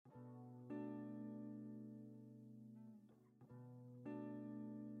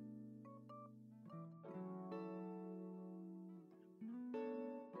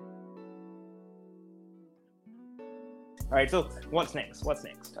All right, so what's next?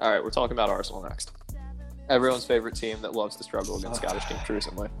 All right, we're talking about Arsenal next. Everyone's favorite team that loves to struggle against Scottish teams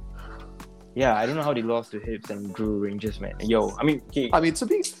recently. Yeah, I don't know how they lost to Hibs and drew Rangers, man. Yo, I mean,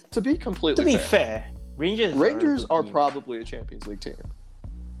 to be completely fair, Rangers are probably a Champions League team.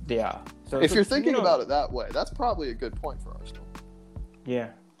 They are. So if you're thinking about it that way, that's probably a good point for Arsenal.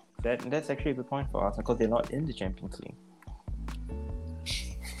 Yeah, that's actually a good point for Arsenal because they're not in the Champions League.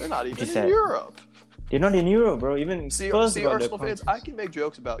 They're not even in Europe. They're not in Europe, bro. Even see Arsenal fans, I can make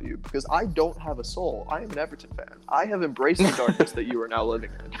jokes about you because I don't have a soul. I am an Everton fan. I have embraced the darkness that you are now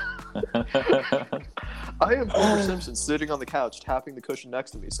living in. I am Homer Simpson sitting on the couch, tapping the cushion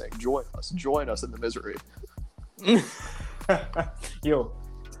next to me, saying, join us in the misery." Yo,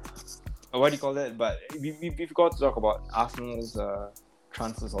 what do you call that? But we forgot to talk about Arsenal's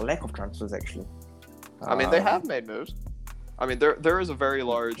transfers, or lack of transfers, actually. I mean, they have made moves. I mean, there is a very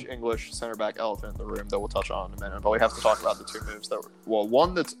large English center-back elephant in the room that we'll touch on in a minute, but we have to talk about the two moves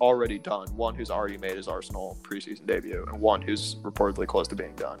one that's already done, one who's already made his Arsenal preseason debut, and one who's reportedly close to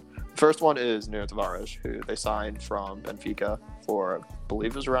being done. The first one is Nuno Tavares, who they signed from Benfica for, I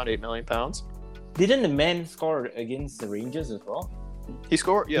believe it was around £8 million. Didn't the man score against the Rangers as well? He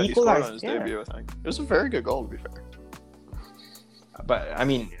scored on his debut, I think. It was a very good goal, to be fair. But I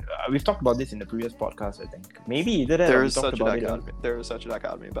mean, we've talked about this in the previous podcast. I think maybe you did it. There is such a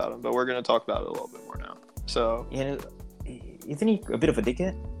dichotomy about him, but we're going to talk about it a little bit more now. So, yeah, isn't he a bit of a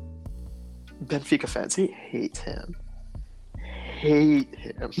dickhead? Benfica fans, hate him.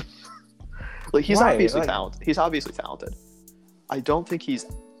 Like he's obviously talented. He's obviously talented. I don't think he's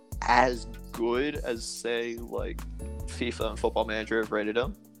as good as, say, like FIFA and Football Manager have rated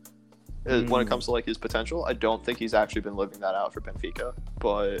him. When it comes to like his potential, I don't think he's actually been living that out for Benfica.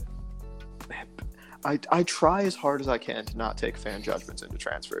 But I try as hard as I can to not take fan judgments into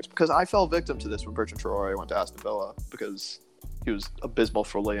transfers, because I fell victim to this when Bertrand Traore went to Aston Villa, because he was abysmal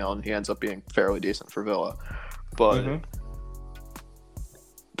for Lyon. He ends up being fairly decent for Villa, but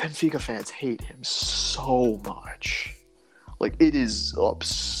Benfica fans hate him so much. Like, it is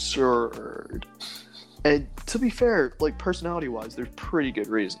absurd. And to be fair, like, personality-wise, there's pretty good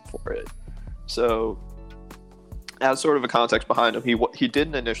reason for it. So, as sort of a context behind him, he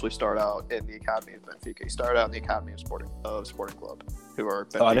didn't initially start out in the academy of Benfica. He started out in the academy of Sporting Club, who are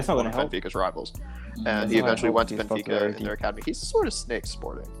Benfica's rivals. And he eventually went to Benfica in their academy. He's sort of snake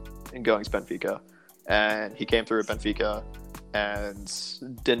sporting in going to Benfica. And he came through at Benfica and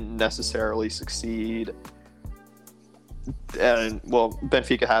didn't necessarily succeed. And, well,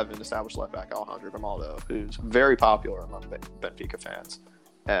 Benfica have an established left back, Alejandro Grimaldo, who's very popular among Benfica fans.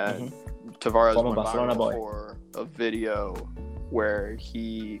 And Tavares went viral for a video where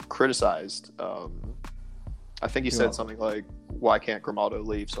he criticized, I think he said something like, "Why can't Grimaldo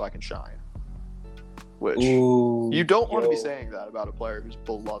leave so I can shine?" Which, you don't want to be saying that about a player who's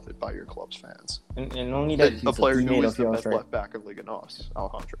beloved by your club's fans. And only that he's a player who is the yours, best left back of Liga NOS,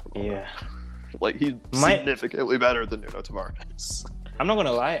 Alejandro Grimaldo. Yeah. Like, he's significantly better than Nuno Tavares. I'm not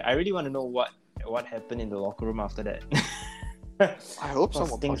gonna lie, I really want to know what happened in the locker room after that. I hope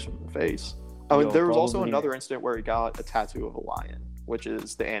someone punched him in the face. There was also another incident where he got a tattoo of a lion, which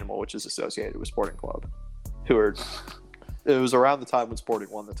is the animal which is associated with Sporting Club. It was around the time when Sporting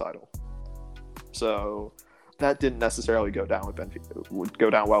won the title. So that didn't necessarily go down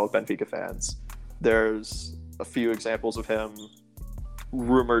well with Benfica fans. There's a few examples of him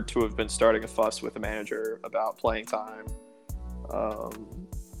rumored to have been starting a fuss with the manager about playing time.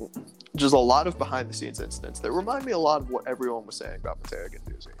 Just a lot of behind-the-scenes incidents that remind me a lot of what everyone was saying about Matteo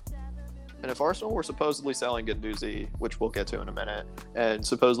Guendouzi. And if Arsenal were supposedly selling Guendouzi, which we'll get to in a minute, and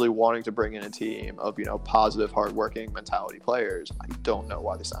supposedly wanting to bring in a team of, positive, hardworking mentality players, I don't know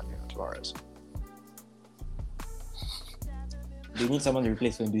why they signed Nuno Tavares. They need someone to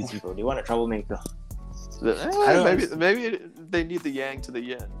replace Guendouzi, bro. They want a troublemaker. Maybe they need the yang to the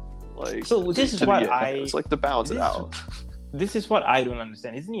yin. Like, so this is what it's like to balance it out. This is what I don't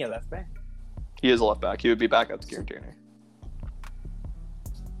understand. Isn't he a left back? He is a left back. He would be back up to Kieran Tierney.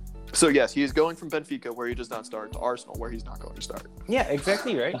 So yes, he is going from Benfica, where he does not start, to Arsenal, where he's not going to start. Yeah,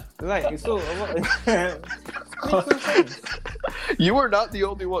 exactly, right? Like, so you are not the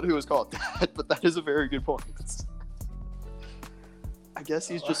only one who has called that, but that is a very good point. I guess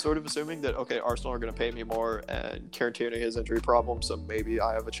he's just sort of assuming that, okay, Arsenal are going to pay me more, and Kieran Tierney has injury problems, so maybe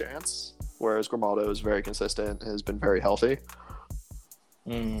I have a chance. Whereas Grimaldo is very consistent, has been very healthy.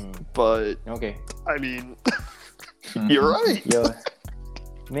 But, okay, I mean, you're right. Yeah.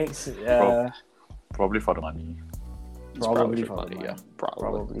 Makes probably for the money. Probably for the money. Yeah,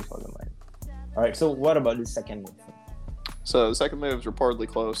 probably for the money. All right. So what about the second move? So the second move is reportedly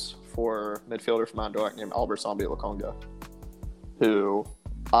close for midfielder from Anderlecht named Albert Sambi Lokonga. who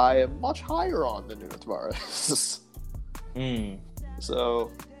I am much higher on than Nuno Tavares.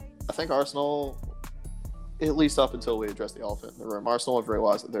 So I think Arsenal, at least up until we address the elephant in the room, Arsenal have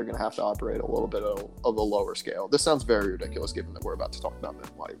realized that they're going to have to operate a little bit of a lower scale. This sounds very ridiculous given that we're about to talk about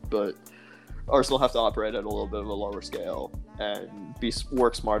Ben White, but Arsenal have to operate at a little bit of a lower scale and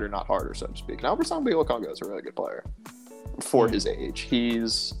work smarter, not harder, so to speak. And Albert Sambi-Lokonga is a really good player for his age.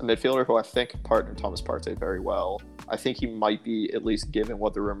 He's a midfielder who I think partnered Thomas Partey very well. I think he might be, at least given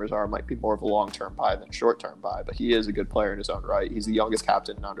what the rumors are, might be more of a long-term buy than a short-term buy, but he is a good player in his own right. He's the youngest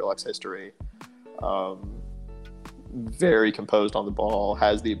captain in Anderlecht's history. Very composed on the ball,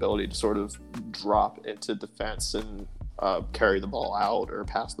 has the ability to sort of drop into defense and carry the ball out or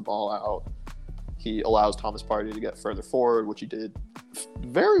pass the ball out. He allows Thomas Partey to get further forward, which he did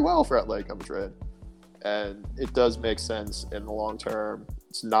very well for Atletico Madrid. And it does make sense in the long term.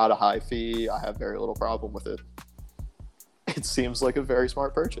 It's not a high fee. I have very little problem with it. It seems like a very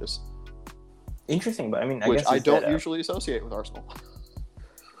smart purchase. Interesting, but I mean, I don't usually associate with Arsenal.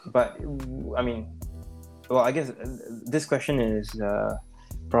 But I mean, well, I guess this question is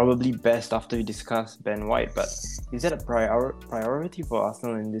probably best after we discuss Ben White. But is that a priority for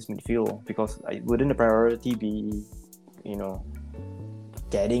Arsenal in this midfield? Because wouldn't the priority be,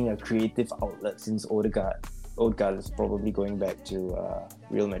 getting a creative outlet since Ødegaard is probably going back to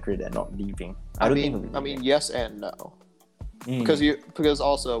Real Madrid and not leaving? I mean, yes and no. Because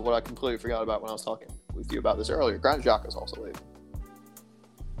also what I completely forgot about when I was talking with you about this earlier, Granit Xhaka is also leaving.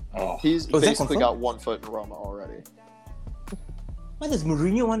 Oh. He's basically got 1 foot in Roma already. Why does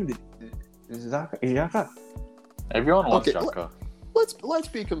Mourinho want with Xhaka? Everyone wants Xhaka. Let's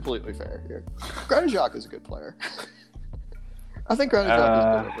be completely fair here. Granit Xhaka is a good player. I think Granit Xhaka is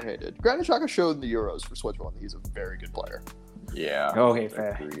a bit overrated. Granit Xhaka showed in the Euros for Switzerland that he's a very good player. Yeah. Okay,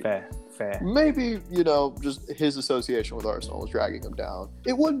 fair. Maybe, just his association with Arsenal is dragging him down.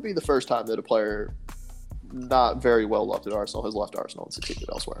 It wouldn't be the first time that a player not very well loved at Arsenal has left Arsenal and succeeded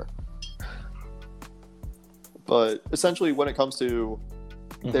elsewhere. But essentially, when it comes to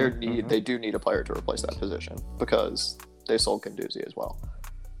their need, they do need a player to replace that position because they sold Guendouzi as well.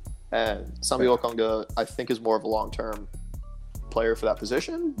 And Sambi-Lokonga, I think, is more of a long-term player for that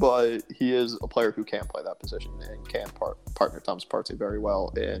position, but he is a player who can play that position and can partner Thomas Partey very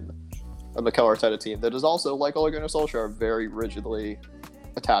well in a Mikel Arteta team that is also, like Ole Gunnar Solskjaer, very rigidly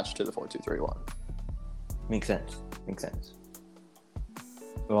attached to the 4-2-3-1. Makes sense.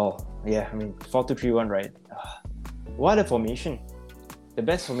 Well, yeah, I mean, 4-2-3-1, right? What a formation. The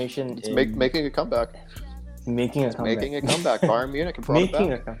best formation it's making a comeback. Making a comeback. Bayern Munich can brought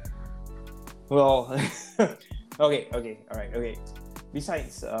it back. Well, okay.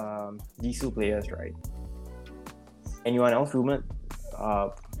 Besides these two players, right? Anyone else rumored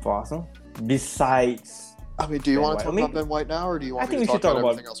for Arsenal? Besides, I mean, do you want to talk about Ben White now, or do you want me to talk about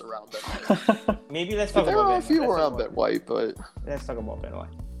everything else around Ben White? Maybe let's talk about Ben White. There are a few around Ben White, but let's talk about Ben White.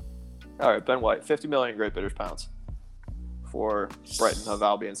 All right, Ben White, 50 million Great British pounds for Brighton of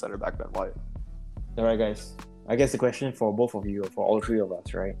Albion centre back Ben White. All right, guys. I guess the question for both of you, or for all three of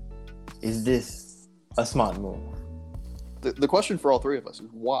us, right? Is this a smart move? The question for all three of us is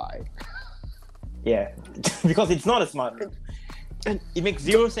why? Yeah, because it's not a smart move. And it makes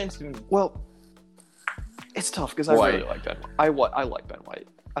zero sense to me. Well, it's tough because I really like Ben White. I like Ben White.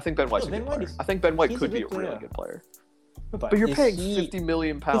 I think Ben White's a good player. I think Ben White could be a really good player. But you're paying £50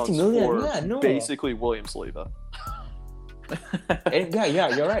 million for basically William Saliba. Yeah,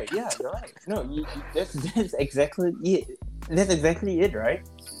 you're right. No, that's exactly it. That's exactly it, right?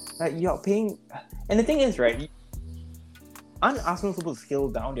 Like, you're paying, and the thing is, right? Aren't Arsenal supposed to scale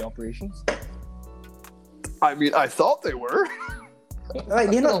down their operations? I mean, I thought they were.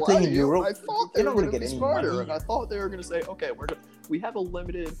 Like, they're not playing in Europe. I thought they were going to get smarter, and I thought they were going to say, okay, we have a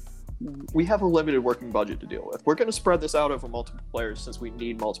limited working budget to deal with. We're going to spread this out over multiple players since we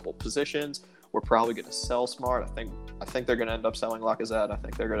need multiple positions. We're probably going to sell smart. I think they're going to end up selling Lacazette. I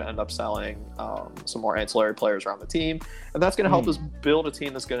think they're going to end up selling some more ancillary players around the team, and that's going to help us build a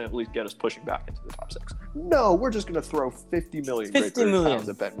team that's going to at least get us pushing back into the top six. No, we're just going to throw 50 million pounds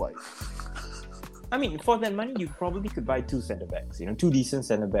at Ben White. I mean, for that money, you probably could buy two centre backs. Two decent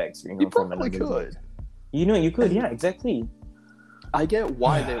centre backs. You probably could. You could. Yeah, exactly. I get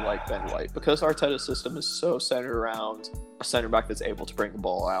why they like Ben White, because Arteta's system is so centered around a center back that's able to bring the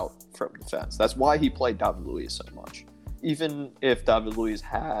ball out from defense. That's why he played David Luiz so much. Even if David Luiz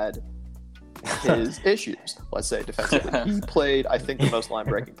had his issues, let's say defensively, he played, I think, the most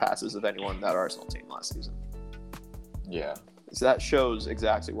line-breaking passes of anyone in that Arsenal team last season. Yeah. So that shows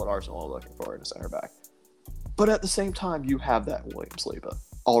exactly what Arsenal are looking for in a center back. But at the same time, you have that William Saliba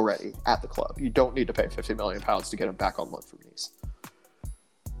already at the club. You don't need to pay £50 million to get him back on loan from Nice.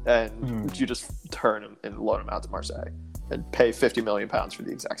 and you just turn him and loan him out to Marseille and pay £50 million for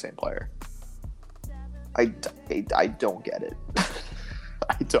the exact same player. I don't get it.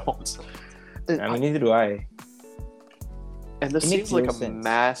 I don't. I mean, neither do I. And this seems like a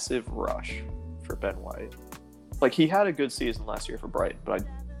massive rush for Ben White. Like, he had a good season last year for Brighton, but I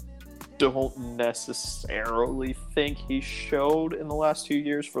don't necessarily think he showed in the last 2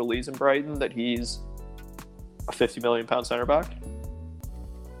 years for Leeds and Brighton that he's a £50 million center back.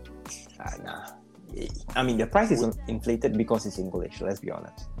 Nah. I mean, the price is inflated because it's English. Let's be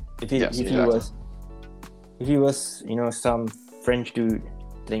honest. If he was, some French dude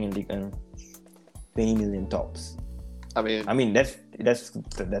playing in Ligue 1, 20 million tops. I mean that's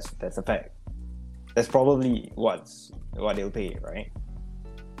a fact. That's probably what they'll pay, right?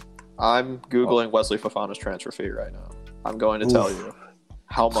 I'm googling Wesley Fofana's transfer fee right now. I'm going to tell you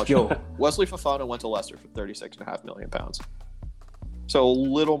how much. Wesley Fofana went to Leicester for £36.5 million. So a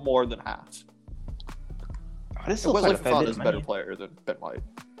little more than half. Wesley Fofana is a better player than Ben White.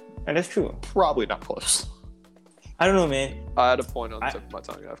 And that's true. Probably not close. I don't know, man. I had a point on the tip of my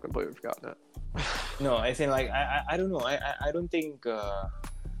tongue. I've completely forgotten it. No, I think I don't know. I don't think. Well,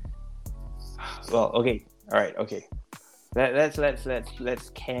 okay, all right, okay. Let's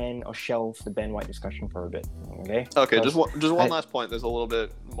can or shelve the Ben White discussion for a bit, okay? Okay, just one last point. There's a little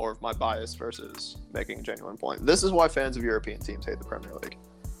bit more of my bias versus making a genuine point. This is why fans of European teams hate the Premier League.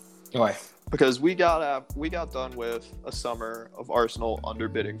 Why? Because we got done with a summer of Arsenal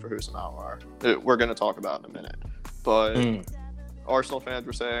underbidding for Houssam Aouar. We're going to talk about in a minute. But Arsenal fans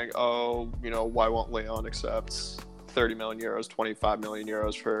were saying, why won't Leon accept 30 million euros, 25 million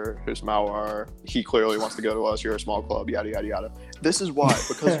euros for Houssam Aouar? He clearly wants to go to us. You're a small club, yada, yada, yada. This is why.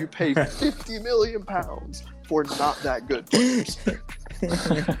 Because you pay £50 million for not that good players.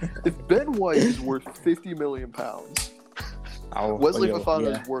 If Ben White is worth £50 million, Wesley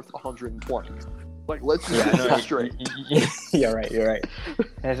Fofana is worth 120. Like, let's just get it straight. You're right.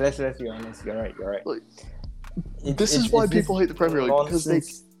 Let's be honest. You're right. Like, this is why people hate the Premier League, because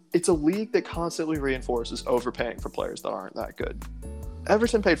it's a league that constantly reinforces overpaying for players that aren't that good.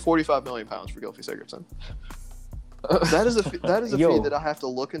 Everton paid £45 million for Gylfi Sigurdsson. That is a fee that I have to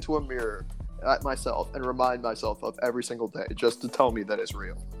look into a mirror at myself and remind myself of every single day, just to tell me that it's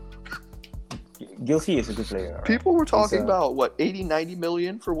real. Gylfi is a good player. Right? People were talking about 80-90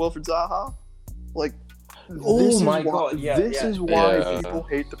 million for Wilfried Zaha. Like, this is why people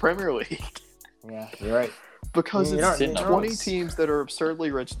hate the Premier League. Yeah, you're right. Because it's 20 teams that are absurdly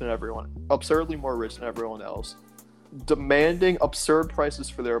more rich than everyone else, demanding absurd prices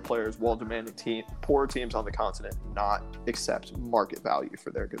for their players while demanding poor teams on the continent not accept market value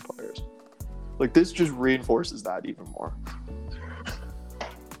for their good players. Like, this just reinforces that even more.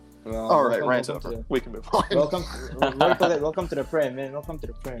 Well, all right, rant's over. We can move on. Welcome to the Prem, man. Welcome to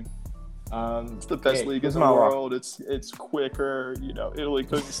the Prem. It's the best league in the world. It's quicker. Italy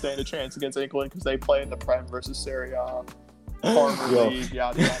couldn't stand a chance against England because they play in the Prem versus Serie A. Farmer League,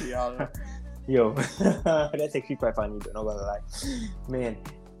 yada yada yada. Yo, that's actually quite funny. Not gonna lie, man.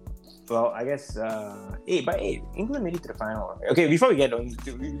 Well, I guess. England made it to the final. Okay, before we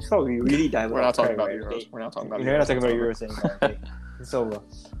really dive. We're not talking about Euros. We're not talking about Euros anymore. Okay, so.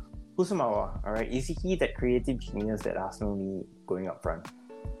 Houssam Aouar, all right? Is he that creative genius that Arsenal need going up front?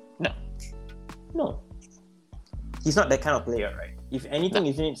 No. He's not that kind of player, right? If anything,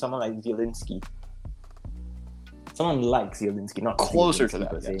 you need someone like Zielinski. Someone like Zielinski, not closer to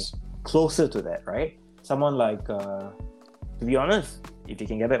that. Yes. Closer to that, right? Someone like, to be honest, if you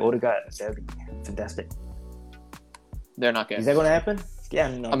can get back Ødegaard, that'd be fantastic. They're not getting. Is that going to happen? Yeah,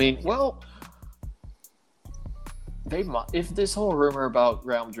 no. I mean, they might, if this whole rumor about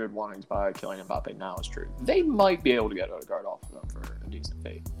Real Madrid wanting to buy Kylian Mbappe now is true, they might be able to get Ødegaard off of them for a decent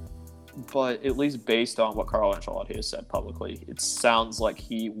fee. But at least based on what Carlo Ancelotti has said publicly, it sounds like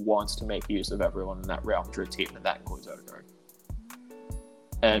he wants to make use of everyone in that Real Madrid team, and that includes Ødegaard.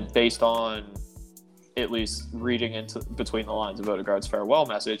 And based on at least reading into between the lines of Ødegaard's farewell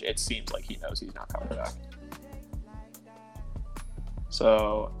message, it seems like he knows he's not coming back.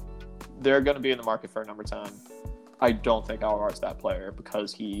 So they're going to be in the market for a number 10. I don't think Aouar's that player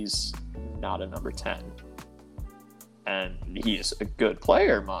because he's not a number 10. And he's a good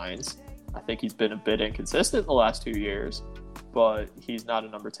player, minds. I think he's been a bit inconsistent the last 2 years, but he's not a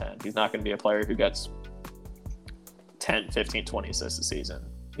number 10. He's not going to be a player who gets 10, 15, 20 assists a season.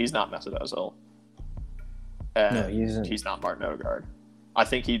 He's not Mesut Ozil. And he's not Martin Ødegaard. I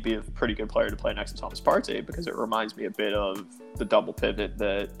think he'd be a pretty good player to play next to Thomas Partey because it reminds me a bit of the double pivot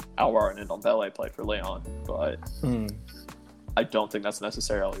that Aouar and Ndombele played for Lyon. But I don't think that's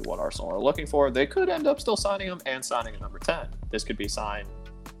necessarily what Arsenal are looking for. They could end up still signing him and signing a number 10. This could be signed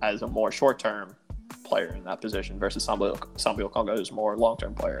as a more short-term player in that position versus Sambil Congo is more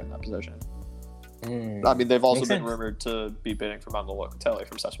long-term player in that position. I mean, they've also been rumored to be bidding for Manuel Locatelli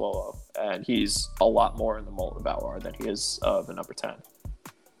from Sassuolo, and he's a lot more in the mold of Aouar than he is of the number 10.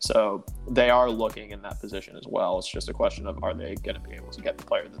 So they are looking in that position as well. It's just a question of, are they going to be able to get the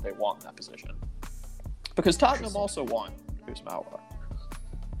player that they want in that position? Because Tottenham also want Houssem Aouar.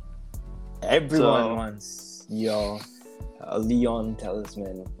 Everyone wants your Leon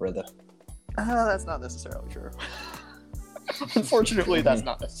talisman, brother. That's not necessarily true. Unfortunately, that's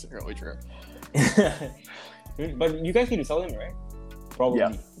not necessarily true. But you guys need to sell him, right? Probably.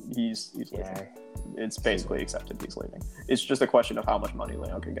 Yeah, he's leaving. It's basically accepted he's leaving. It's just a question of how much money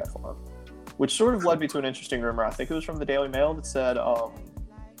Leon can get for him. Which sort of led me to an interesting rumor. I think it was from the Daily Mail that said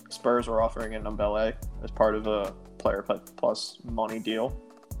Spurs were offering in Ndombele as part of a player plus money deal.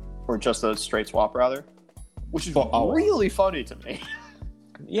 Or just a straight swap, rather. Which is really funny to me.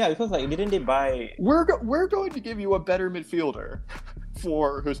 Yeah, because didn't they buy... We're going to give you a better midfielder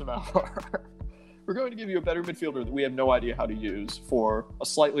for Houssem Aouar. We're going to give you a better midfielder that we have no idea how to use for a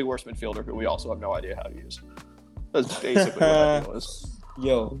slightly worse midfielder who we also have no idea how to use. That's basically what that deal is.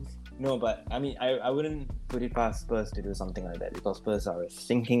 Yo, no, but I mean, I wouldn't put it past Spurs to do something like that because Spurs are a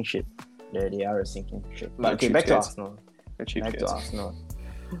sinking ship. They are a sinking ship. But okay, back to Arsenal. Back to Arsenal.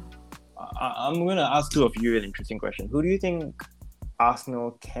 I'm going to ask two of you an interesting question. Who do you think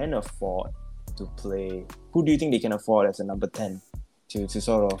Arsenal can afford to play? Who do you think they can afford as a number 10 to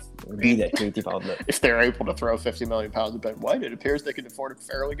sort of be that creative outlet? If they're able to throw £50 million at Ben White, it appears they can afford a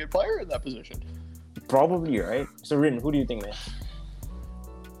fairly good player in that position. Probably, right? So, Rin, who do you think, man?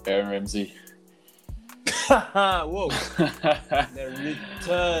 Aaron Ramsey. Whoa. The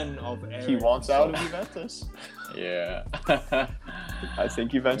return of Aaron. He wants out of Juventus. Yeah. I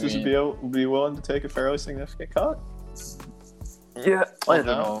think Juventus would be willing to take a fairly significant cut. Yeah, I don't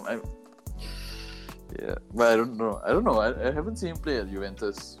know. But I don't know. I haven't seen him play at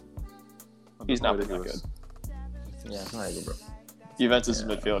Juventus. He's not been that good. Yeah, it's not that good, bro. Juventus'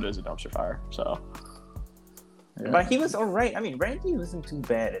 midfield is a dumpster fire, so. Yeah. But he was alright. I mean, Randy wasn't too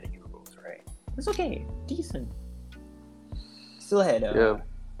bad at the Euros, right? It's okay. Decent. Still had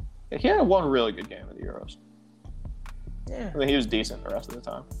he had one really good game at the Euros. Yeah. I mean, he was decent the rest of the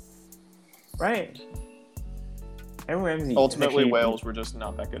time. Right. Aaron Ramsey. Ultimately, Wales were just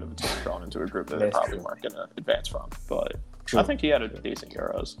not that good of a team drawn into a group that they probably weren't going to advance from. But I think he had a decent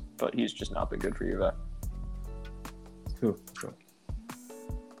Euros, but he's just not been good for Juve. True.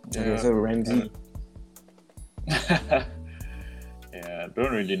 Okay, so Ramsey. Yeah,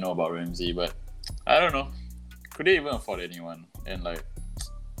 don't really know about Ramsey, but I don't know. Could they even afford anyone? And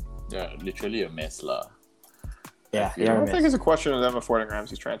literally a mess lah. Yeah, I don't think it's a question of them affording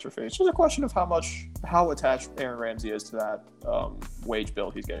Ramsey's transfer fee. It's just a question of how attached Aaron Ramsey is to that wage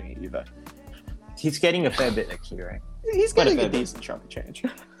bill he's getting at Juve. He's getting a fair bit actually, right? He's getting a decent chunk of change.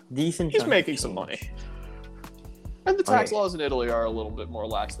 He's making some money. And the tax laws in Italy are a little bit more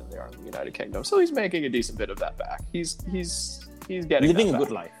lax than they are in the United Kingdom, so he's making a decent bit of that back. He's getting living a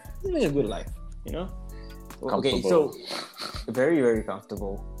good life. Living a good life, you know. Okay, so very, very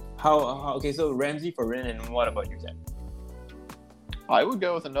comfortable. How okay? So Ramsey for Rin, and what about you, Zach? I would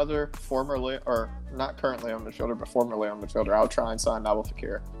go with another not currently on midfielder, but formerly on midfielder. I would try and sign Nabil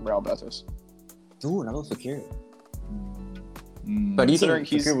Fekir from Real Betis. Ooh, Nabil Fekir. But do you think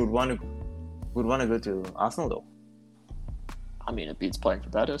Fekir would want to go to Arsenal though? I mean, it beats playing for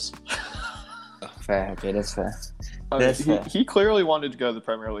Betis. Fair. Okay, that's fair. He clearly wanted to go to the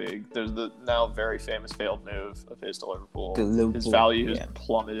Premier League. There's the now very famous failed move of his to Liverpool. His value has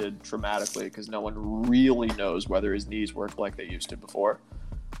plummeted dramatically because no one really knows whether his knees work like they used to before.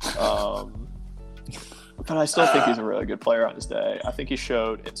 But I still think he's a really good player on his day. I think he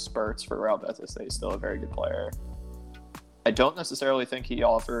showed in spurts for Real Betis that he's still a very good player. I don't necessarily think he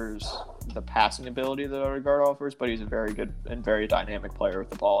offers the passing ability that Ødegaard offers, but he's a very good and very dynamic player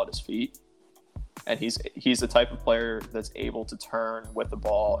with the ball at his feet. And he's the type of player that's able to turn with the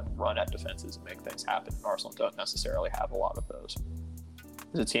ball and run at defenses and make things happen. And Arsenal don't necessarily have a lot of those.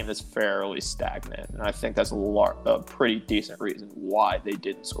 It's a team that's fairly stagnant, and I think that's a pretty decent reason why they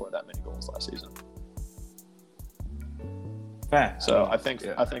didn't score that many goals last season. Fair. So I think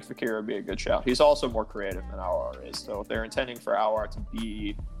Fekir would be a good shout. He's also more creative than Aouar is. So if they're intending for Aouar to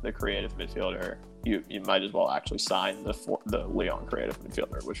be the creative midfielder, you might as well actually sign the Lyon creative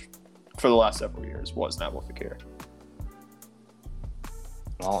midfielder, which for the last several years was Nabil Fekir.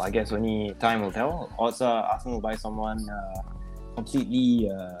 Well, I guess only time will tell. Also, Arsenal will buy someone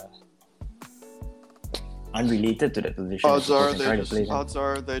completely unrelated to that position. Odds are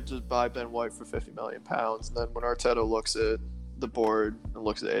they just buy Ben White for £50 million, and then when Arteta looks at the board and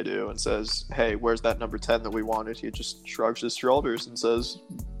looks at Edu and says, "Hey, where's that number 10 that we wanted?" He just shrugs his shoulders and says,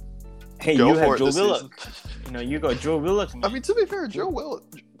 "Hey, you have Joe Willock. You got Joe Willock." I mean, to be fair, Joe Willock,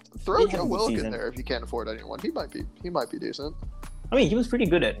 throw Joe Willock in there if you can't afford anyone. He might be decent. I mean, he was pretty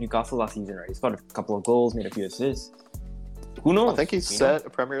good at Newcastle last season, right? He's got a couple of goals, made a few assists. Who knows? I think he set a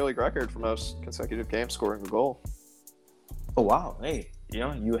Premier League record for most consecutive games scoring a goal. Oh wow! Hey,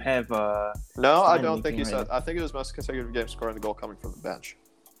 you have. No, I don't think he said. I think it was most consecutive games scoring the goal coming from the bench.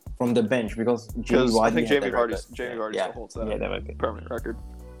 From the bench, because I think Jamie Vardy still holds that permanent record.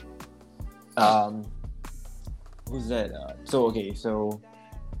 Who's that? So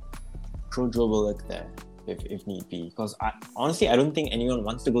throw Joe Willock there if need be, because honestly I don't think anyone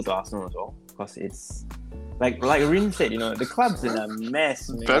wants to go to Arsenal as well, because it's like Rin said, the club's in a mess.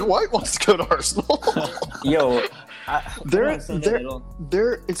 Man. Ben White wants to go to Arsenal. Yo,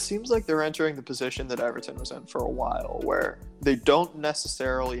 it seems like they're entering the position that Everton was in for a while, where they don't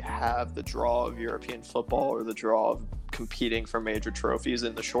necessarily have the draw of European football or the draw of competing for major trophies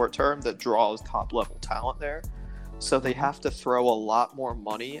in the short term that draws top level talent there. So they have to throw a lot more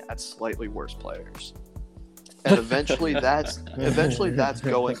money at slightly worse players. And eventually that's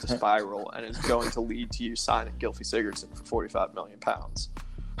going to spiral and is going to lead to you signing Gylfi Sigurdsson for £45 million.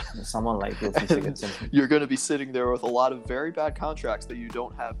 Someone like Gylfi Sigurdsson. You're going to be sitting there with a lot of very bad contracts that you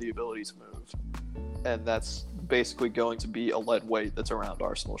don't have the ability to move. And that's basically going to be a lead weight that's around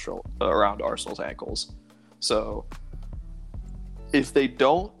Arsenal's ankles. So if they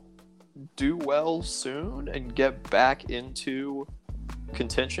don't do well soon and get back into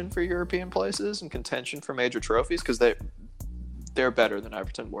contention for European places and contention for major trophies, because they're better than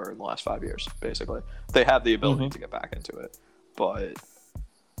Everton were in the last 5 years, basically. They have the ability to get back into it, but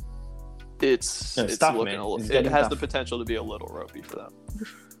it's tough, looking it has the potential to be a little ropey for them.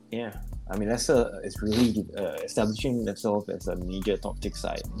 Yeah, I mean it's really establishing themselves as a major top 6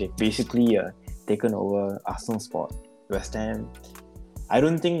 side. They've basically taken over Arsenal's spot. West Ham, I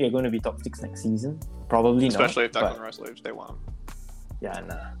don't think they're going to be top 6 next season. Probably especially not. Especially if Declan Rice leaves, they won't. Yeah,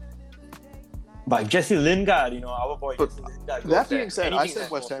 nah. But Jesse Lingard, our boy Jesse Lingard. That being said, I said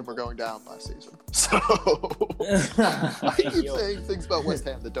West Ham were going down last season. So I keep saying things about West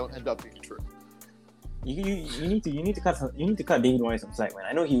Ham that don't end up being true. You need to cut David Moyes some slack, man.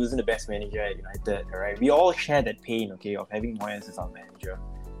 I know he wasn't the best manager at United, alright? We all share that pain, okay, of having Moyes as our manager.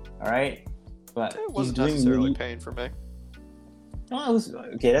 Alright? But it wasn't necessarily pain for me. No, it was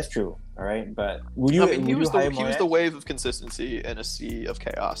okay. That's true. All right, but he was the wave of consistency in a sea of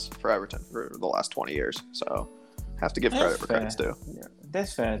chaos for Everton for the last 20 years. So, have to give credit where credit's due. Yeah,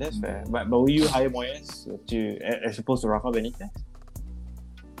 that's fair. But will you hire Moyes as opposed to Rafa Benitez?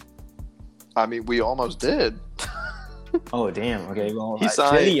 I mean, we almost did. Oh damn! Okay, well, he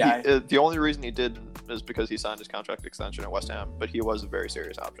signed. The only reason he did is because he signed his contract extension at West Ham, but he was a very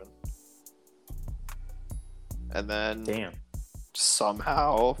serious option. And then,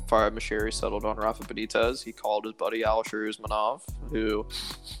 somehow, Farhad Moshiri settled on Rafa Benitez. He called his buddy Alisher Usmanov, who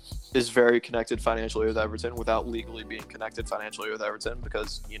is very connected financially with Everton without legally being connected financially with Everton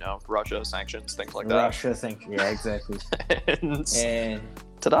because, Russia, sanctions, things like that. Russia sanctions, yeah, exactly. and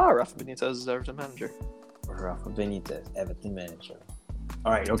ta-da, Rafa Benitez is Everton manager. Rafa Benitez, Everton manager.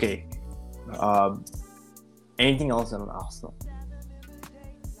 All right, okay. Anything else on Arsenal?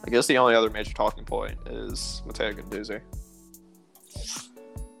 I guess the only other major talking point is Matteo Guendouzi.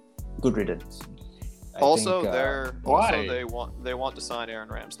 Good riddance. They want to sign Aaron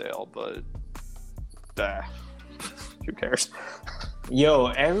Ramsdale, but who cares? Yo,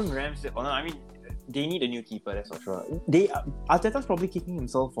 Aaron Ramsdale. Oh, no, I mean, they need a new keeper. That's for sure. Arteta's probably kicking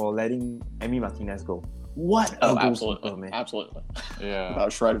himself for letting Emi Martinez go. What a goalkeeper, man! Absolutely, yeah, without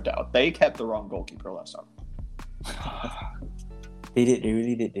a shred of doubt. They kept the wrong goalkeeper last time. They did. They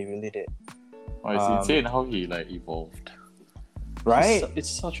really did. Oh, it's insane how he evolved. Right? It's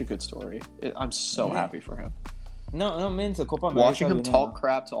such a good story. I'm so happy for him. No, man, it's a Copa America. Watching him talk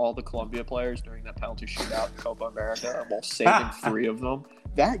crap to all the Colombia players during that penalty shootout in Copa America while saving 3 of them,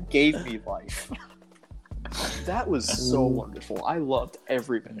 that gave me life. That was so wonderful. I loved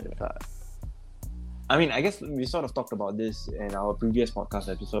every minute of that. I mean, I guess we sort of talked about this in our previous podcast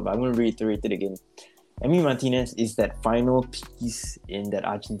episode, but I'm going to reiterate it again. Emi Martinez is that final piece in that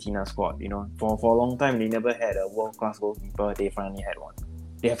Argentina squad. For a long time, they never had a world-class goalkeeper. They finally had one.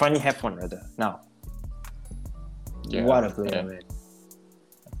 They finally have one, rather, now. Yeah, what a player, man.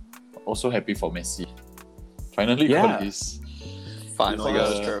 Also happy for Messi. Finally got his... Finally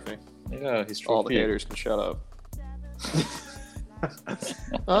got his trophy. Yeah, his trophy. All the haters can shut up.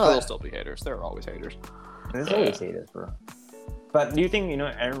 There'll still be haters. There are always haters. There's always haters, bro. But do you think,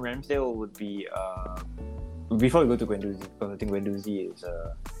 Aaron Ramsdale would be before we go to Guendouzi, because I think Guendouzi is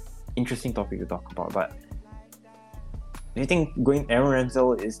a interesting topic to talk about, but do you think going Aaron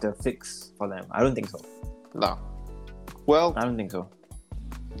Ramsdale is the fix for them? I don't think so. No. Well, I don't think so.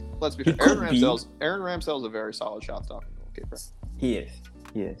 Let's be fair. Aaron Ramsdale's a very solid shot-stopping goalkeeper. He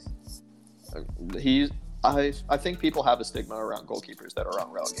is. I think people have a stigma around goalkeepers that are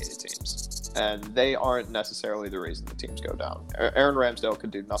on relegated teams, and they aren't necessarily the reason the teams go down. Aaron Ramsdale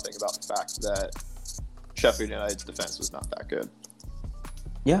could do nothing about the fact that Sheffield United's defense was not that good.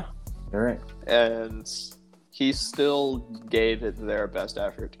 Yeah, you're right. And he still gave it their best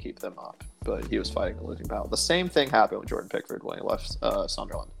effort to keep them up, but he was fighting a losing battle. The same thing happened with Jordan Pickford when he left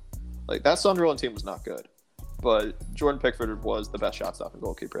Sunderland. Like, that Sunderland team was not good, but Jordan Pickford was the best shot-stopping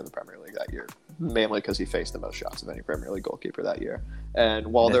goalkeeper in the Premier League that year, mainly because he faced the most shots of any Premier League goalkeeper that year. And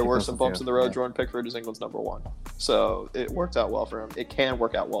while there were some bumps in the road, Jordan Pickford is England's number one. So it worked out well for him. It can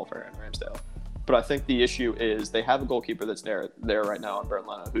work out well for Aaron Ramsdale. But I think the issue is they have a goalkeeper that's there right now in Bernd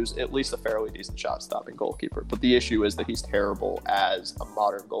Leno, who's at least a fairly decent shot-stopping goalkeeper. But the issue is that he's terrible as a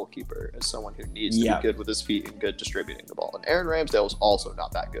modern goalkeeper, as someone who needs to be good with his feet and good distributing the ball. And Aaron Ramsdale is also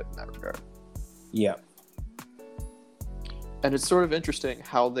not that good in that regard. Yeah. And it's sort of interesting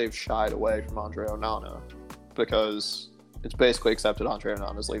how they've shied away from Andre Onana, because it's basically accepted Andre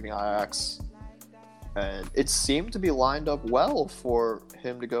Onana's leaving Ajax. And it seemed to be lined up well for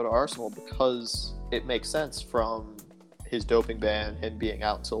him to go to Arsenal because it makes sense from his doping ban, him being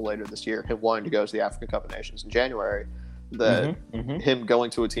out until later this year, him wanting to go to the African Cup of Nations in January, that him going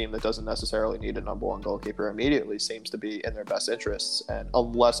to a team that doesn't necessarily need a number one goalkeeper immediately seems to be in their best interests. And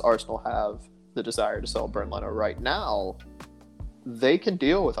unless Arsenal have the desire to sell Bernd Leno right now, they can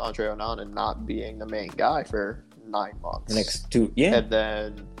deal with Andre Onana not being the main guy for 9 months. The next 2, And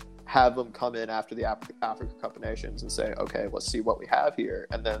then have them come in after the Africa Cup of Nations and say, okay, let's see what we have here.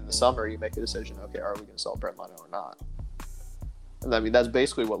 And then in the summer, you make a decision, okay, are we going to sell Bernd Leno or not? And I mean, that's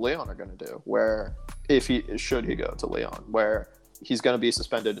basically what Lyon are going to do, where should he go to Lyon, where he's going to be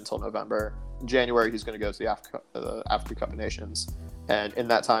suspended until November. In January, he's going to go to the Africa Cup of Nations. And in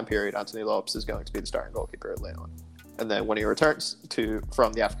that time period, Anthony Lopes is going to be the starting goalkeeper at Lyon. And then when he returns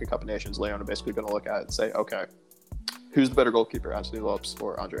from the Africa Cup of Nations, Lyon are basically going to look at it and say, okay, who's the better goalkeeper, Anthony Lopes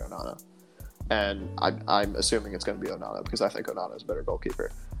or Andre Onana? And I'm assuming it's going to be Onana because I think Onana is a better goalkeeper.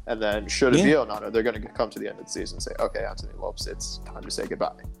 And then should it be Onana, they're going to come to the end of the season and say, okay, Anthony Lopes, it's time to say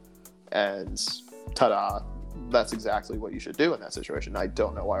goodbye. And ta-da, that's exactly what you should do in that situation. I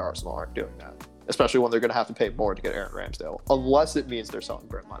don't know why Arsenal aren't doing that, especially when they're going to have to pay more to get Aaron Ramsdale, unless it means they're selling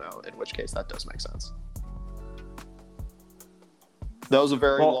Bernd Leno, in which case that does make sense. That was a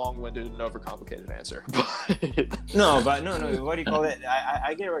very long-winded and overcomplicated answer. No. What do you call it?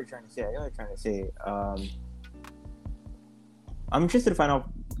 I get what you're trying to say. I'm interested to find out,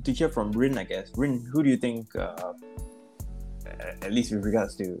 to hear from Rin, I guess. Rin, who do you think, at least with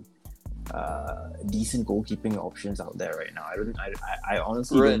regards to decent goalkeeping options out there right now? I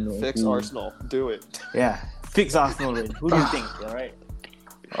honestly don't know. Fix Arsenal. Do it. Yeah, fix Arsenal, Rin. Who do you think? All right.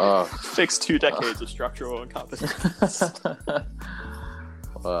 Fix 2 decades of structural incompetence.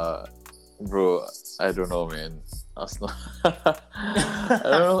 Bro, I don't know, man. Arsenal.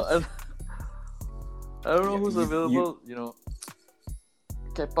 I don't know who's available.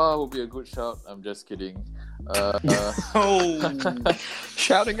 Kepa would be a good shout. I'm just kidding.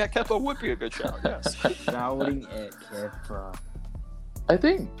 Shouting at Kepa would be a good shout. Yes. Shouting at Kepa. I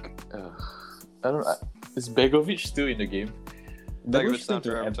think. I don't know. Is Begovic still in the game? Begovic still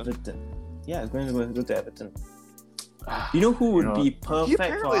to Everton. Yeah, it's going to go to Everton. You know who would be perfect? He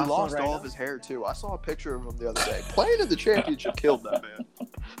apparently for lost right all now? of his hair too. I saw a picture of him the other day. Playing in the championship killed that man.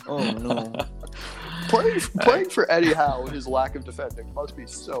 Oh no! Playing for Eddie Howe and his lack of defending must be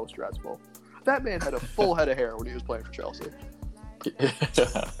so stressful. That man had a full head of hair when he was playing for Chelsea.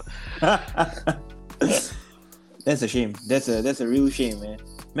 That's a shame. That's a real shame, man.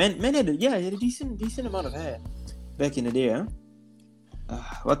 Man had a decent amount of hair back in the day, huh?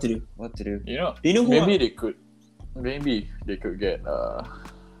 What to do? You know who maybe they could get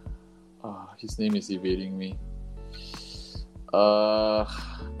his name is evading me.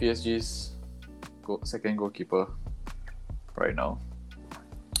 PSG's second goalkeeper right now.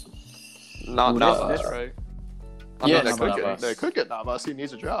 Not Navas, right? They could get Navas. He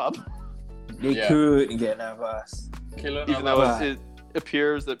needs a job. They could get Navas. Even though it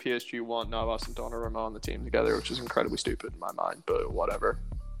appears that PSG want Navas and Donnarumma on the team together, which is incredibly stupid in my mind, but whatever.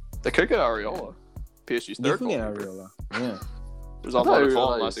 They could get Areola. PSG's third goalkeeper. Areola. Yeah. He was on loan at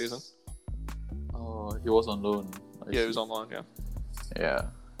Fulham last season. Oh, he was on loan. He was on loan, yeah. Yeah.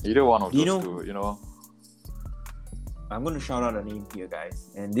 Either one of those two, I'm going to shout out a name here, guys.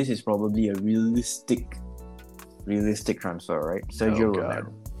 And this is probably a realistic realistic transfer, right? Sergio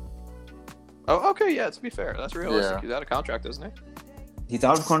Romero. Oh, okay, yeah, to be fair, that's realistic. He's out of contract, isn't he? He's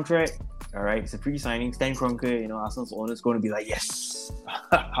out of contract. All right, it's a free signing. Stan Kroenke, Arsenal's owner's going to be like, yes,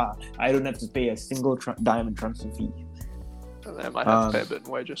 I don't have to pay a single diamond transfer fee. And then I might have to pay a bit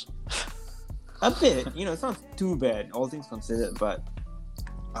in wages. A bit, it's not too bad, all things considered. But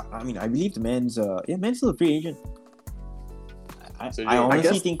I believe the man's still a free agent. I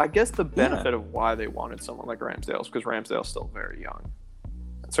honestly think. I guess the benefit of why they wanted someone like Ramsdale is because Ramsdale's still very young.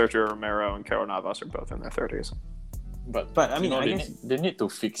 Sergio Romero and Keylor Navas are both in their 30s. But I guess they need to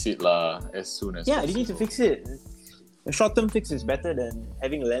fix it as soon as possible. They need to fix it. A short-term fix is better than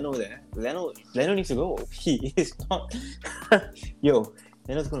having Leno there. Leno needs to go. He is not.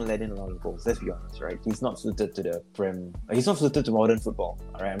 Leno's going to let in a lot of goals. Let's be honest, right? He's not suited to the Prem. He's not suited to modern football.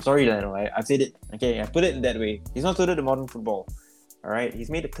 All right, I'm sorry, Leno. I've said it. Okay, I put it that way. He's not suited to modern football. All right, he's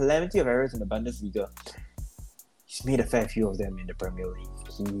made a calamity of errors in the Bundesliga. He's made a fair few of them in the Premier League.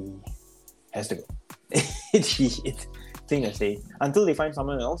 He has to go. It's thing to say. Until they find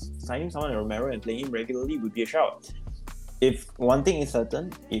someone else, signing someone like Romero and playing him regularly would be a shout. If one thing is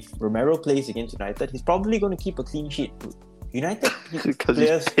certain, if Romero plays against United, he's probably going to keep a clean sheet. United because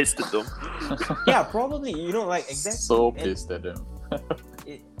he's pissed at them. Yeah, probably. Exactly. So pissed at them.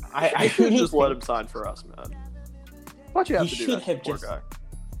 I should just let him sign for us, man. Why'd you have to do that, poor guy?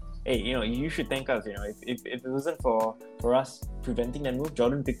 Hey, you should thank us. If it wasn't for us preventing that move,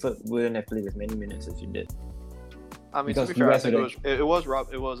 Jordan Pickford wouldn't have played as many minutes as you did. I mean, to be fair, I think it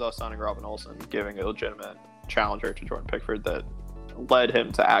was us signing Robin Olsen, giving a legitimate challenger to Jordan Pickford that led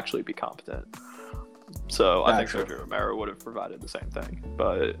him to actually be competent. So I think Sergio Romero would have provided the same thing,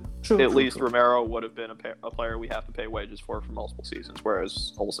 but at least Romero would have been a player we have to pay wages for multiple seasons,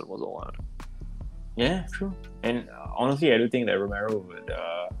 whereas Olsen was alone. Yeah, true. And honestly, I do think that Romero would.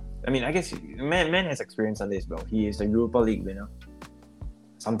 I guess man has experience on this, bro. He is a Europa League winner,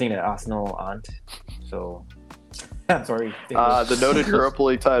 something that Arsenal aren't. So, I'm sorry. The noted Europa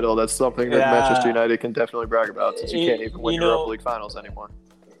League title. That's something that Manchester United can definitely brag about, since you can't even win Europa League finals anymore.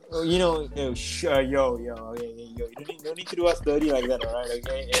 You don't need to do us dirty like that, alright?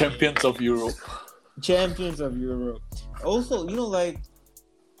 Okay. Champions of Europe. Also,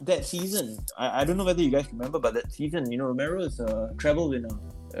 that season, I don't know whether you guys remember, but that season, Romero is a treble winner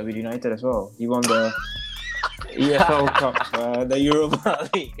with United as well. He won the EFL Cup, the Europa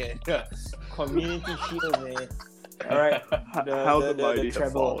League, and Community Shield, man. All right, the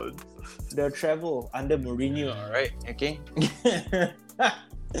treble, the treble under Mourinho. All right, okay.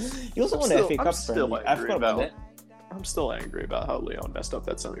 You also won the FA Cup. I forgot about that. I'm still angry about how Leon messed up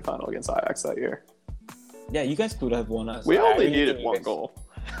that semi-final against Ajax that year. Yeah, you guys could have won us. We only needed one goal.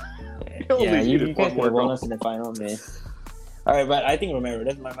 You guys could have won us in the final, man. All right, but I think Romero.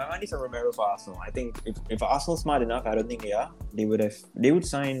 My money's on Romero for Arsenal. I think if Arsenal's smart enough, I don't think they are. They would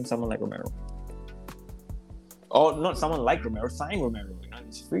sign someone like Romero. Or not someone like Romero. Sign Romero.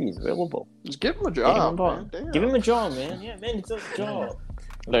 It's free. It's available. Just give him a job. Give him a job, man. Yeah, man, it's a job.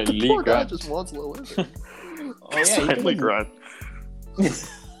 Like the poor guy just wants a little bit. Lee Grant.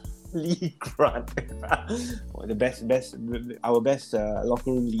 Lee Grant. The best, our best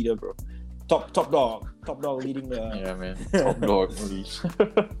locker room leader, bro. Top dog leading the. Yeah, man. Top dog.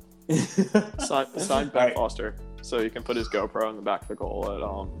 Sign Ben Foster so you can put his GoPro in the back of the goal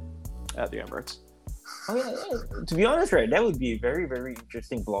at the Emirates. Oh yeah. To be honest, right, that would be very, very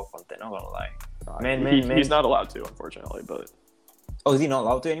interesting vlog content. Not gonna lie. Man. He's not allowed to, unfortunately, but. Oh, is he not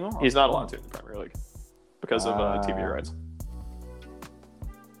allowed to anymore? He's not allowed to in the Premier League because of TV rights.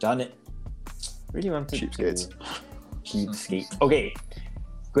 Done it. Really want to cheapskates. Okay,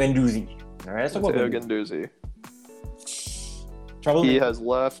 Guendouzi. All right, let's talk about Guendouzi. Trouble. He has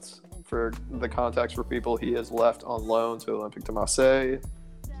left. For the context for people, he has left on loan to Olympique de Marseille.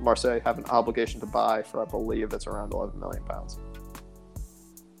 Marseille have an obligation to buy for, I believe, it's around £11 million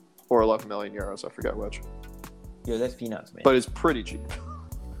or 11 million euros. I forget which. Yeah, that's peanuts, man. But it's pretty cheap.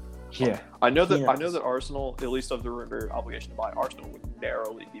 Yeah, I know that Arsenal, at least of the rumored obligation to buy, Arsenal would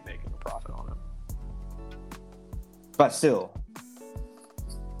narrowly be making a profit on him. But still,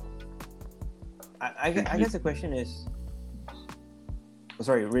 I guess the question is. Oh,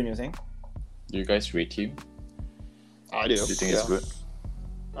 sorry, Rin, you're saying? Do you guys rate him? I do. Do you think it's good?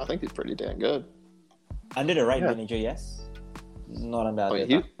 I think he's pretty damn good. Under the right manager, yes. Not under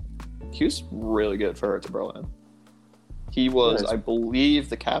other. He was really good for Hertha Berlin. He was, I believe,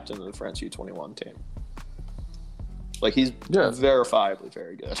 the captain of the French U21 team. Like, he's verifiably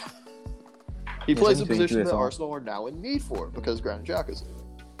very good. He plays a position that Arsenal are now in need for because Granit Xhaka is leaving.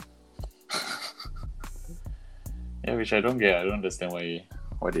 Yeah, which I don't get. I don't understand why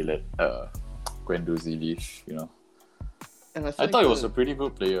they let Guendouzi leave, And I thought he was a pretty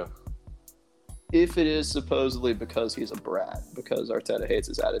good player. If it is supposedly because he's a brat, because Arteta hates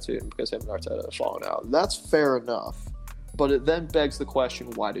his attitude, and because him and Arteta have fallen out, that's fair enough. But it then begs the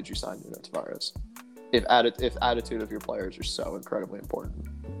question, why did you sign Nuno Tavares? If attitude of your players are so incredibly important.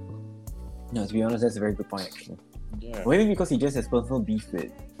 No, to be honest, that's a very good point, actually. Yeah. Maybe because he just has personal beef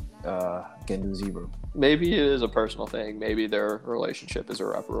with Guendouzi, bro. Maybe it is a personal thing. Maybe their relationship is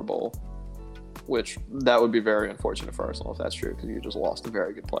irreparable. Which, that would be very unfortunate for Arsenal if that's true, because you just lost a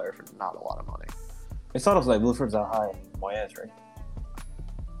very good player for not a lot of money. It's sort of like Wilfred Zaha and Moyes, right?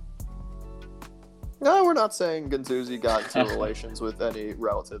 No, we're not saying Guendouzi got into relations with any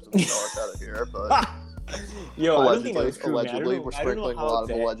relatives of Arteta here, but Yo, allegedly, we're sprinkling a lot of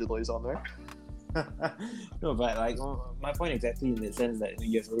allegedlys on there. No, but like my point exactly in the sense that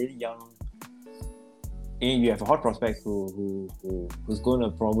you have a really young, you have a hot prospect who's going to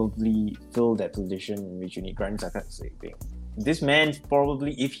probably fill that position in which you need Granit Xhaka to say things. This man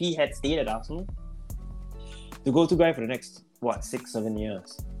probably, if he had stayed at Arsenal, the go-to guy for the next 6-7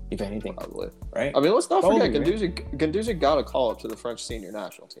 years, if anything, probably. Right? I mean, let's not forget Guendouzi. Guendouzi got a call up to the French senior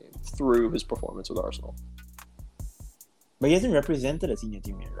national team through his performance with Arsenal. But he hasn't represented a senior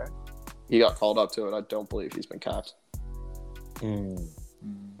team yet, right? He got called up to it. I don't believe he's been capped.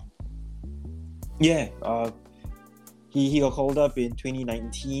 Yeah, he got called up in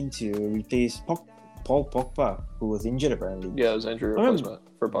 2019 to replace Paul Pogba, who was injured apparently. Yeah, it was injury replacement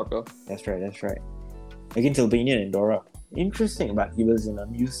for Pogba. That's right. Against Albania and Andorra. Interesting, but he was an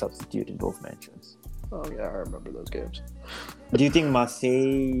unused substitute in both matches. Oh yeah, I remember those games. Do you think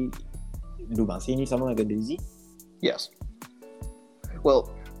Marseille need someone like Guendouzi? Yes.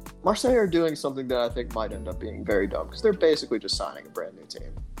 Well, Marseille are doing something that I think might end up being very dumb, because they're basically just signing a brand new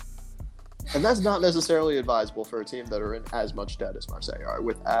team. And that's not necessarily advisable for a team that are in as much debt as Marseille are,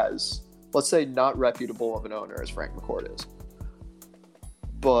 with as, let's say, not reputable of an owner as Frank McCourt is.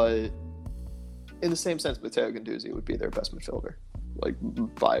 But in the same sense, Matteo Guendouzi would be their best midfielder, like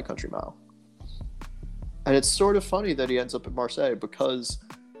by a country mile. And it's sort of funny that he ends up at Marseille, because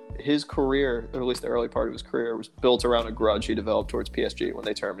his career, or at least the early part of his career, was built around a grudge he developed towards PSG when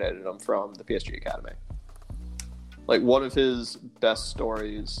they terminated him from the PSG academy. Like, one of his best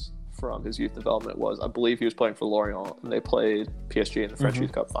stories from his youth development was, I believe he was playing for Lorient, and they played PSG in the French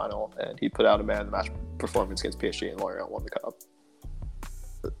Youth Cup final, and he put out a man-of-the-match performance against PSG, and Lorient won the cup.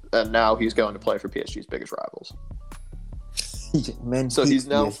 And now he's going to play for PSG's biggest rivals. So he's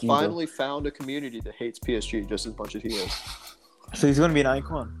now finally found a community that hates PSG just as much as he is. So he's going to be an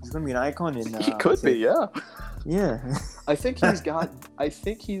icon. He's going to be an icon in. He could be, yeah. Yeah. I think he's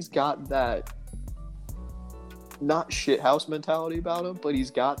got that, not shithouse mentality about him, but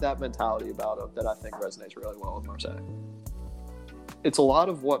he's got that mentality about him that I think resonates really well with Marseille. It's a lot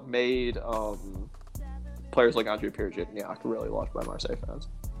of what made players like Andre Pierre-Gignac really loved by Marseille fans.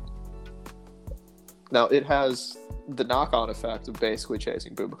 Now, it has the knock-on effect of basically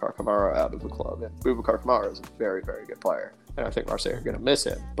chasing Boubacar Kamara out of the club. And Boubacar Kamara is a very, very good player, and I think Marseille are going to miss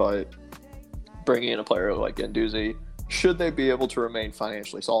him. But bringing in a player like Guendouzi, should they be able to remain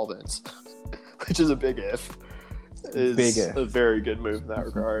financially solvent, which is a big if, is a very good move in that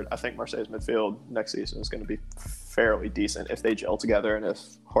regard. I think Marseille's midfield next season is going to be fairly decent if they gel together, and if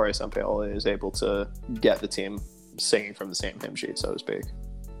Jorge Sampaoli is able to get the team singing from the same hymn sheet, so to speak.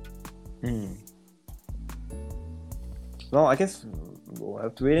 Well, I guess we'll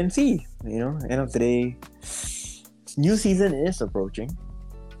have to wait and see. End of the day, new season is approaching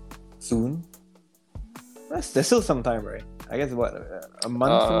soon. There's still some time, right? I guess a month from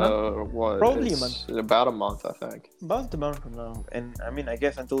now? Probably a month. About a month, I think. About a month from now. And I mean, I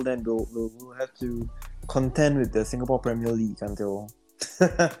guess until then, we'll have to contend with the Singapore Premier League until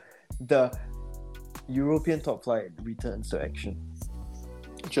the European top flight returns to action.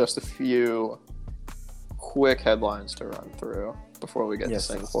 Just a few quick headlines to run through before we get to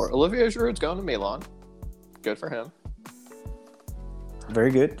Singapore. Olivier Giroud's going to Milan. Good for him.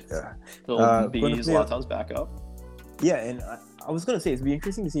 Very good. He'll be Zlatan's backup. Yeah, and I was going to say, it'd be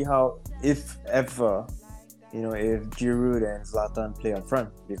interesting to see how, if ever, if Giroud and Zlatan play up front,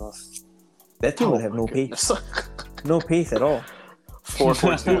 because that team will have no pace. No pace at all.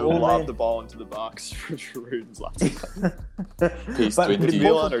 4-4-2 will lob the ball into the box for Giroud and Zlatan. Pace 20.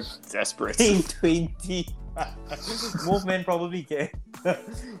 Milan are desperate. Pace 20. Both men probably get a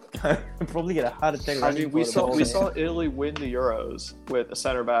heart attack. I mean, we saw Italy win the Euros with a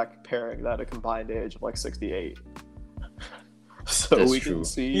center back pairing that had a combined age of like 68. So that's can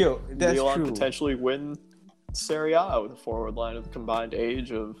see Milan potentially win Serie A with a forward line of the combined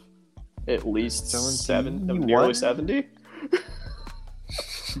age of at least nearly 70.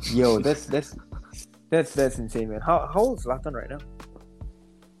 Yo, that's That's insane, man. How old is Zlatan right now?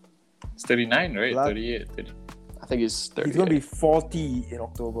 It's 39, right? 38. 30. I think he's 38. He's gonna be 40 in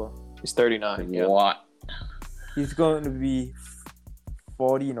October. He's 39. Yeah. What? He's going to be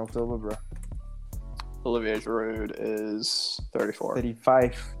 40 in October, bro. Olivier Giroud is 34.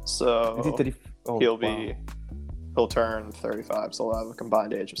 35. So Is he 30? Oh, he'll turn 35. So he'll have a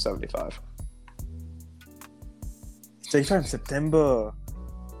combined age of 75. 35 in September.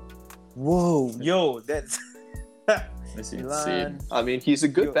 Whoa, yo, that's That's insane. I mean, he's a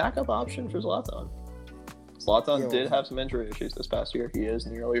good backup option for Zlatan. Zlatan did have some injury issues this past year. He is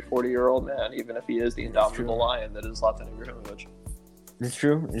nearly a 40-year-old man, even if he is the indomitable lion that is Zlatan Ibrahimovic. It's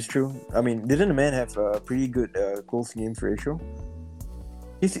true. I mean, didn't the man have a pretty good goals to games ratio?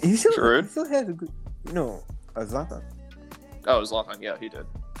 He still has a good, Zlatan. Oh, Zlatan, yeah, he did.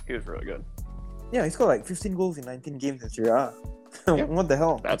 He was really good. Yeah, he scored like 15 goals in 19 games in Serie A. Yeah. What the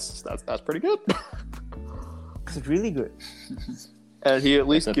hell? That's pretty good. It's really good. And Giroud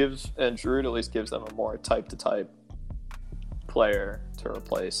at least gives them a more type-to-type player to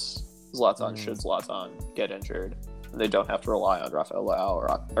replace Zlatan should Zlatan get injured. And they don't have to rely on Rafael Leao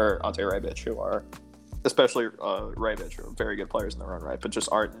or Ante Rebic, who are, especially Rebic, who are very good players in their own right, but just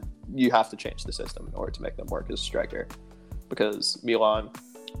aren't. You have to change the system in order to make them work as a striker. Because Milan,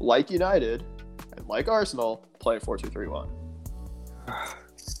 like United and like Arsenal, play 4-2-3-1.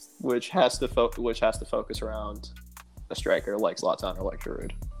 Which has to focus around a striker like Zlatan or like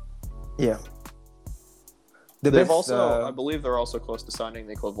Giroud. Yeah. I believe they're also close to signing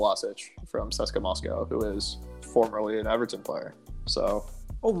Nikola Vlasic from CSKA Moscow, who is formerly an Everton player. So,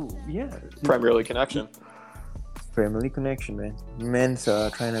 Premier League connection. Premier League connection, man. Man's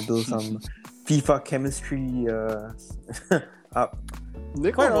trying to build some FIFA chemistry up.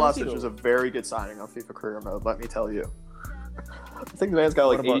 Nikola Vlasic is a very good signing on FIFA career mode, let me tell you. I think the man's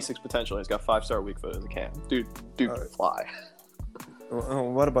got 86 potential. He's got 5-star weak foot in the cam. Dude can fly.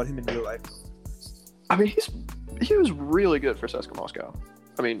 What about him in real life? I mean, he was really good for CSKA Moscow.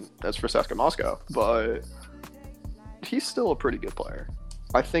 I mean, that's for CSKA Moscow, but he's still a pretty good player.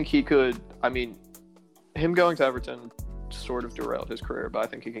 I think he could. I mean, him going to Everton sort of derailed his career, but I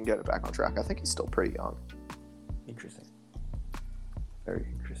think he can get it back on track. I think he's still pretty young. Interesting. Very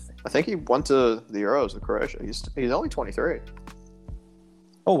interesting. I think he went to the Euros with Croatia. He's only 23.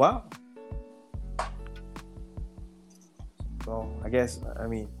 Oh, wow. Well,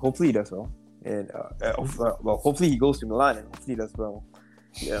 hopefully he does well. And hopefully he goes to Milan and hopefully he does well.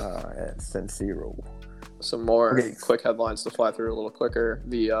 Yeah, at San Siro. Some more quick headlines to fly through a little quicker.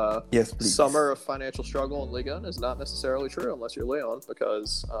 The summer of financial struggle in Ligue 1 is not necessarily true unless you're Lyon,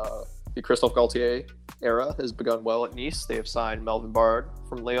 because the Christophe Galtier era has begun well at Nice. They have signed Melvin Bard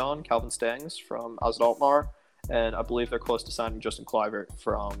from Lyon, Calvin Stengs from AZ Alkmaar, and I believe they're close to signing Justin Kluivert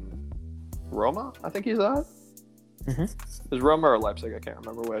from Roma, I think he's at. Mm-hmm. Is Roma or Leipzig? I can't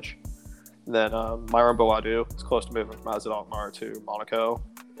remember which. And then Myron Boadu is close to moving from AZ Alkmaar to Monaco,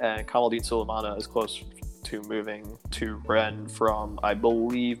 and Kamaldeen Sulemana is close to moving to Rennes from, I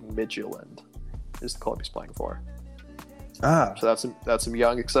believe, Midtjylland is the club he's playing for. So that's some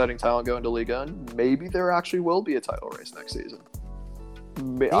young, exciting talent going to Ligue 1. Maybe there actually will be a title race next season.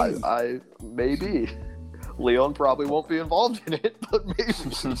 Maybe. Lyon probably won't be involved in it, but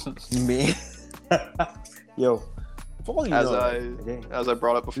maybe. Yo. As I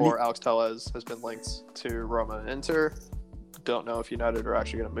brought up before, Alex Tellez has been linked to Roma and Inter. Don't know if United are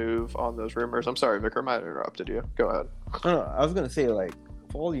actually going to move on those rumors. I'm sorry, Vicar, I might have interrupted you. Go ahead. No, I was going to say,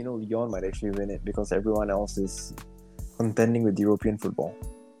 for all you know, Lyon might actually win it because everyone else is contending with European football.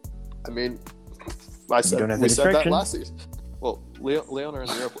 I mean, we said that last season. Well, Lyon are in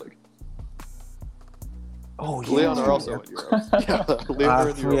the Europa League. Oh, yeah. Lyon are also in Europe. Lyon are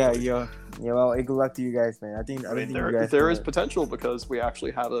in the Europa League. Yeah, well, good luck to you guys, man. I think there is potential because we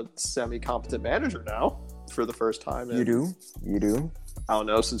actually have a semi-competent manager now for the first time. You do. I don't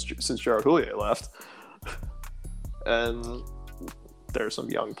know, since Gerard Houllier left. And there's some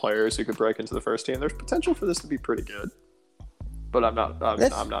young players who could break into the first team. There's potential for this to be pretty good, but I'm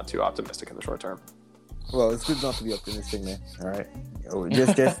not too optimistic in the short term. Well, it's good not to be optimistic, man. All right,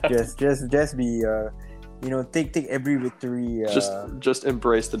 just be take every victory. Just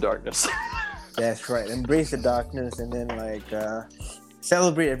embrace the darkness. That's right. Embrace the darkness, and then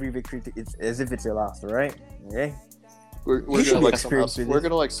celebrate every victory. It's as if it's your last. All right. Okay. We're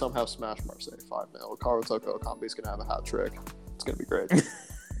gonna somehow smash Marseille 5-0. Carlos Okambi's gonna have a hat trick. It's gonna be great.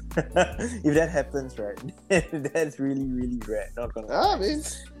 If that happens, right? That's really, really rad. Not gonna. I mean,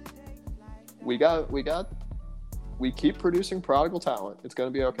 we keep producing prodigal talent. It's gonna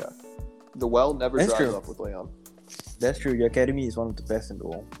be okay. The well never dries up with Lyon. That's true. Your academy is one of the best in the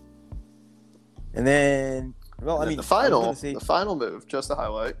world. And then, the final move, just to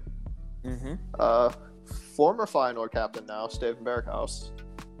highlight. Former Feyenoord captain now, Steven Berghuis,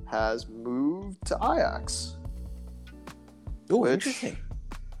 has moved to Ajax. Oh, interesting.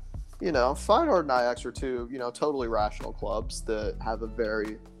 Feyenoord and Ajax are two, totally rational clubs that have a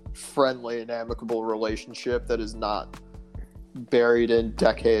very friendly and amicable relationship that is not buried in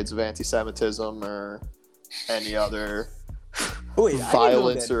decades of anti-Semitism or any other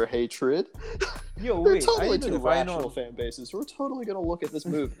violence or hatred. They're totally two rational fan bases. We're totally going to look at this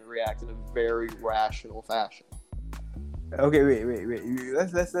move and react in a very rational fashion. Okay, wait.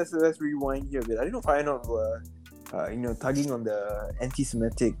 Let's rewind here a bit. I didn't know Feyenoord were, tugging on the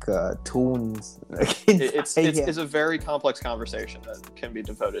anti-Semitic tones. It's a very complex conversation that can be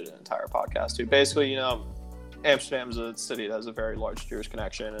devoted an entire podcast to. Basically, Amsterdam is a city that has a very large Jewish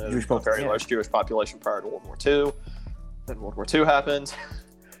connection and a very large Jewish population prior to World War II. Then World War II happened.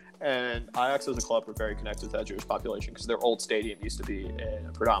 And Ajax as a club were very connected to that Jewish population because their old stadium used to be in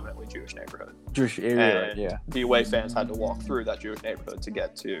a predominantly Jewish neighborhood. Jewish area, and the away fans had to walk through that Jewish neighborhood to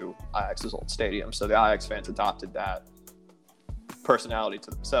get to Ajax's old stadium. So the Ajax fans adopted that personality to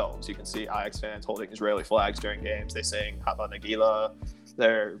themselves. You can see Ajax fans holding Israeli flags during games. They sing Hava Nagila.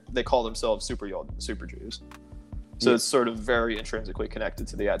 They call themselves Super Jews. So it's sort of very intrinsically connected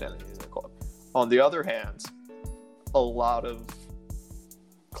to the identity of the club. On the other hand, a lot of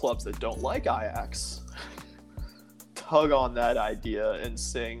clubs that don't like Ajax tug on that idea and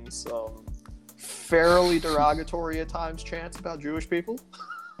sing some fairly derogatory at times chants about Jewish people.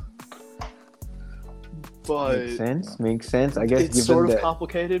 But makes sense. I guess it's sort of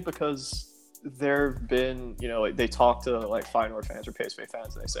complicated because there have been, they talk to like Feyenoord fans or PSV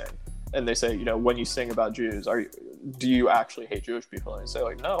fans and they say, when you sing about Jews, do you actually hate Jewish people? And they say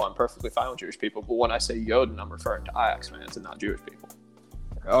like, no, I'm perfectly fine with Jewish people. But when I say Joden, I'm referring to Ajax fans and not Jewish people.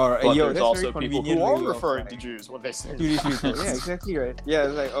 But there's also people who are referring to Jews when they say Jewish people. Yeah, exactly right. Yeah,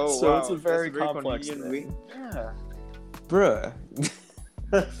 it's like, so it's a very complex thing. Yeah, bruh.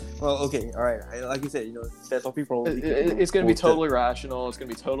 Well, okay, all right. Like you said, that topic probably it's going to be totally rational. It's going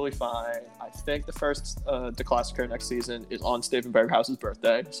to be totally fine. I think the first De Classico next season is on Steven Berghuis'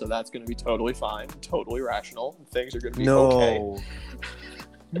 birthday, so that's going to be totally fine, totally rational. Things are going to be okay.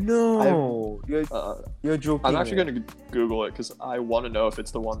 No, you're joking. I'm actually going to Google it because I want to know if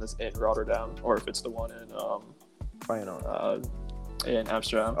it's the one that's in Rotterdam or if it's the one in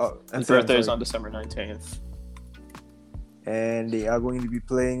Amsterdam. His birthday is on December 19th. And they are going to be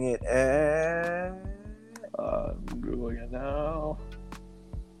playing it at... I'm Googling it now.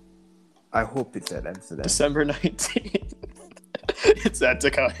 I hope it's at Amsterdam. December 19th. It's at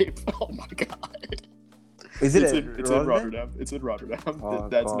De Kuip. Oh my god. Is it it's in Rotterdam. It's in Rotterdam.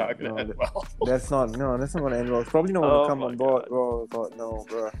 That's not going to end well. That's not going to end well. It's probably not going to come on board. Oh god, no,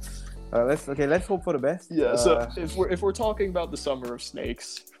 bro. Let's hope for the best. Yeah, so if we're talking about the summer of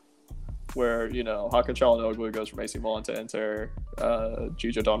snakes, where, Hakan Çalhanoğlu goes from AC Milan to Inter,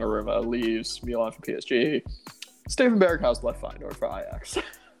 Gigi Donnarumma leaves Milan for PSG, Steven Berghuis left Feyenoord for Ajax.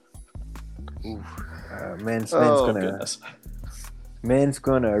 Man's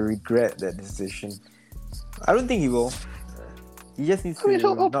gonna regret that decision. I don't think he will. He just needs to.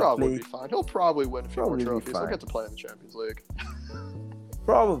 He'll probably be fine. He'll probably win a few more trophies. He'll get to play in the Champions League.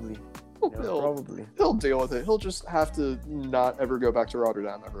 Probably. Probably. He'll deal with it. He'll just have to not ever go back to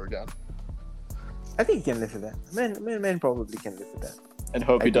Rotterdam ever again. I think he can live with that. Man probably can live with that. And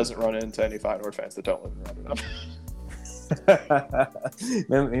hope he doesn't run into any Feyenoord fans that don't live in Rotterdam.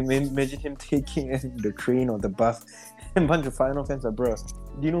 Imagine him taking the train or the bus and a bunch of Feyenoord fans are, bro, do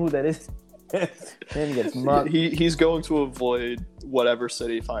you know who that is? Man, he gets mugged. He's going to avoid whatever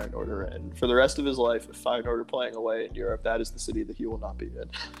city Feyenoord are in. For the rest of his life, if Feyenoord are playing away in Europe, that is the city that he will not be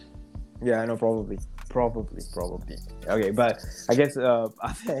in. Yeah, I know, probably. Okay, but I guess are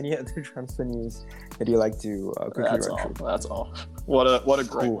there any other transfer news that you like to quickly run through? That's all. What a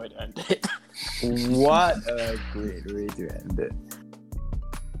great way to end it. What a great way to end it.